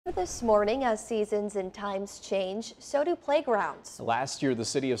This morning, as seasons and times change, so do playgrounds. Last year, the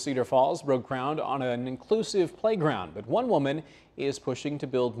city of Cedar Falls broke ground on an inclusive playground, but one woman is pushing to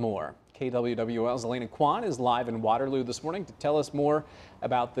build more. KWWL's Elena Kwan is live in Waterloo this morning to tell us more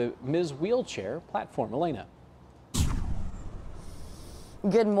about the Ms. Wheelchair platform. Elena.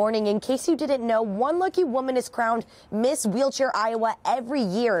 Good morning. In case you didn't know, one lucky woman is crowned Miss Wheelchair Iowa every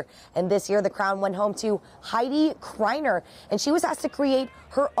year. And this year, the crown went home to Heidi Kreiner. And she was asked to create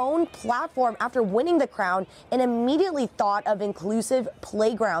her own platform after winning the crown and immediately thought of inclusive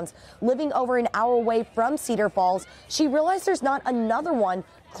playgrounds. Living over an hour away from Cedar Falls, she realized there's not another one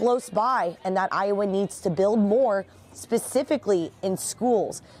close by and that Iowa needs to build more, specifically in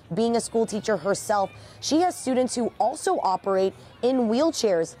schools. Being a school teacher herself, she has students who also operate in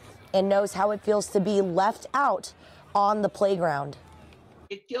wheelchairs and knows how it feels to be left out on the playground.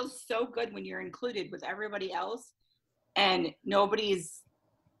 It feels so good when you're included with everybody else and nobody's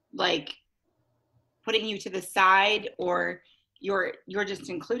like putting you to the side, or you're just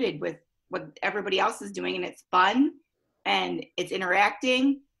included with what everybody else is doing, and it's fun and it's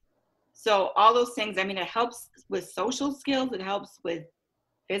interacting. So all those things, I mean, it helps with social skills, it helps with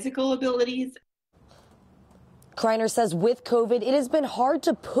physical abilities. Kreiner says with COVID, it has been hard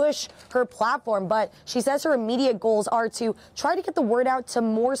to push her platform, but she says her immediate goals are to try to get the word out to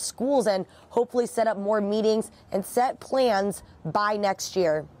more schools and hopefully set up more meetings and set plans by next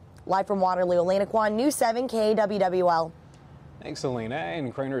year. Live from Waterloo, Elena Kwan, News 7 KWWL. Thanks, Elena.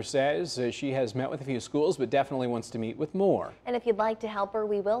 And Kreiner says she has met with a few schools, but definitely wants to meet with more. And if you'd like to help her,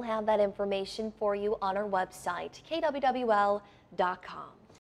 we will have that information for you on our website, kwwl.com.